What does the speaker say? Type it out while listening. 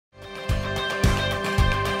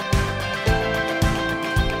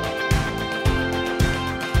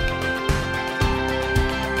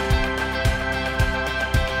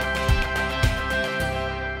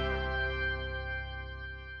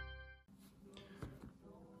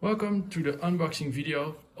Welcome to the unboxing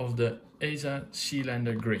video of the Eza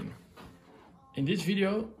Sealander Green. In this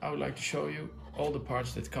video I would like to show you all the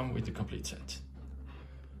parts that come with the complete set.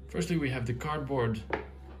 Firstly, we have the cardboard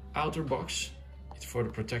outer box. It's for the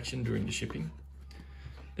protection during the shipping.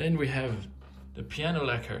 Then we have the piano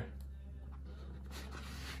lacquer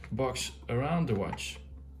box around the watch,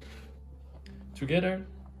 together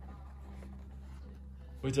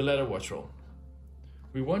with the leather watch roll.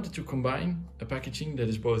 We wanted to combine a packaging that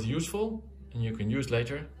is both useful and you can use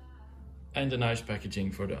later, and a nice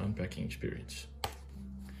packaging for the unpacking experience.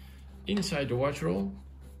 Inside the watch roll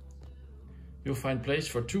you'll find place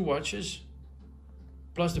for 2 watches,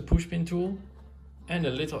 plus the pushpin tool and a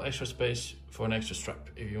little extra space for an extra strap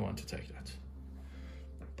if you want to take that.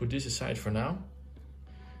 Put this aside for now.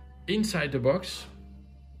 Inside the box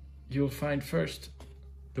you'll find first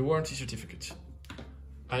the warranty certificate.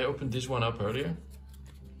 I opened this one up earlier.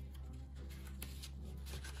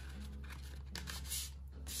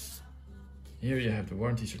 Here you have the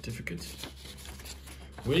warranty certificate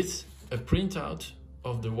with a printout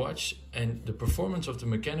of the watch and the performance of the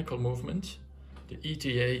mechanical movement, the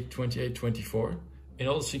ETA 2824, in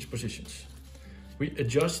all 6 positions. We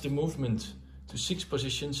adjust the movement to 6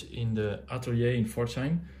 positions in the atelier in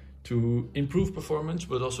Pforzheim to improve performance,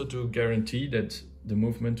 but also to guarantee that the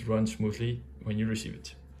movement runs smoothly when you receive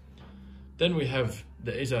it. Then we have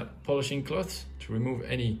the Eza polishing cloth to remove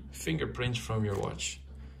any fingerprints from your watch.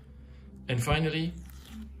 And finally,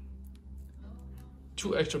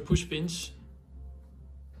 2 extra push pins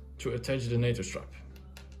to attach the NATO strap.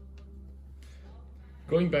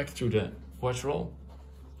 Going back to the watch roll,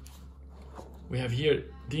 we have here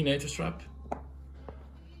the NATO strap,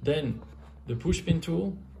 then the push pin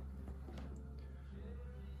tool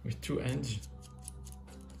with 2 ends,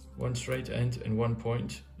 1 straight end and 1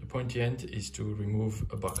 point. The pointy end is to remove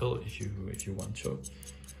a buckle if you want so.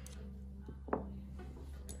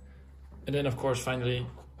 And then of course finally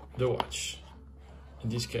the watch, in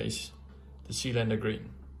this case the Sealander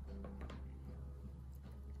Green.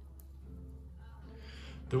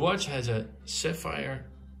 The watch has a sapphire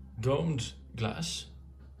domed glass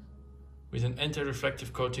with an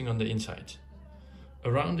anti-reflective coating on the inside.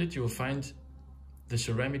 Around it you will find the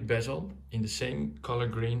ceramic bezel in the same color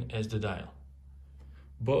green as the dial.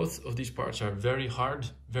 Both of these parts are very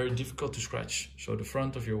hard, very difficult to scratch, so the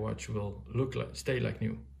front of your watch will stay like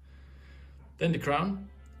new. Then the crown.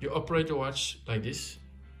 You operate the watch like this.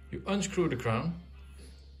 You unscrew the crown.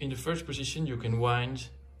 In the first position you can wind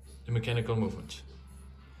the mechanical movement.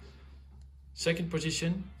 Second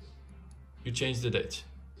position, you change the date.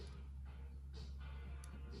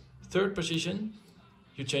 Third position,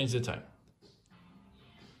 you change the time.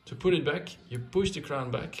 To put it back, you push the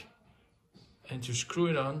crown back, and to screw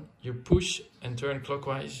it on, you push and turn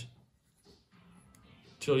clockwise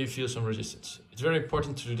till you feel some resistance. It's very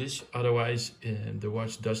important to do this, otherwise the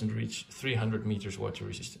watch doesn't reach 300 meters water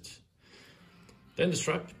resistance. Then the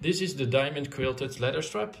strap. This is the diamond quilted leather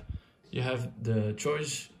strap. You have the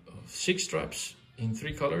choice of 6 straps in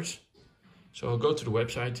 3 colors. So go to the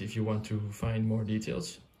website if you want to find more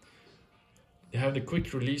details. You have the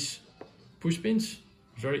quick release push pins.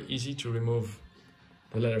 Very easy to remove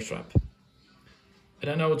the leather strap.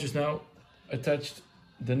 And then I will just now attach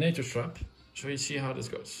the NATO strap so you see how this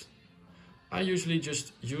goes. I usually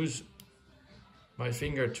just use my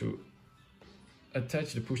finger to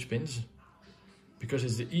attach the push pins because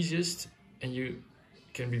it's the easiest, and you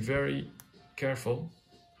can be very careful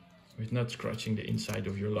with not scratching the inside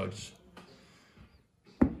of your lugs.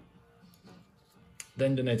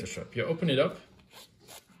 Then the NATO strap. You open it up.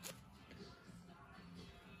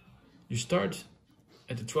 You start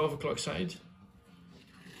at the 12 o'clock side.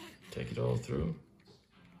 Take it all through.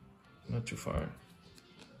 Not too far.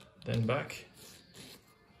 Then back.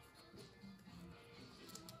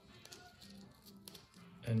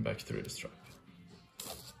 And back through the strap.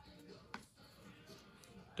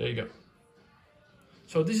 There you go.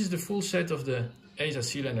 So this is the full set of the Eza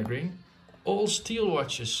Sealander Green. All steel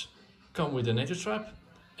watches come with a NATO strap,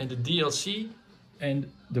 and the DLC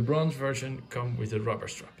and the bronze version come with a rubber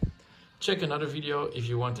strap. Check another video if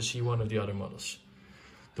you want to see one of the other models.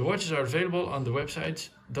 The watches are available on the website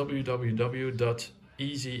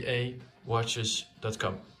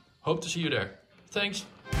www.ezawatches.com. Hope to see you there. Thanks!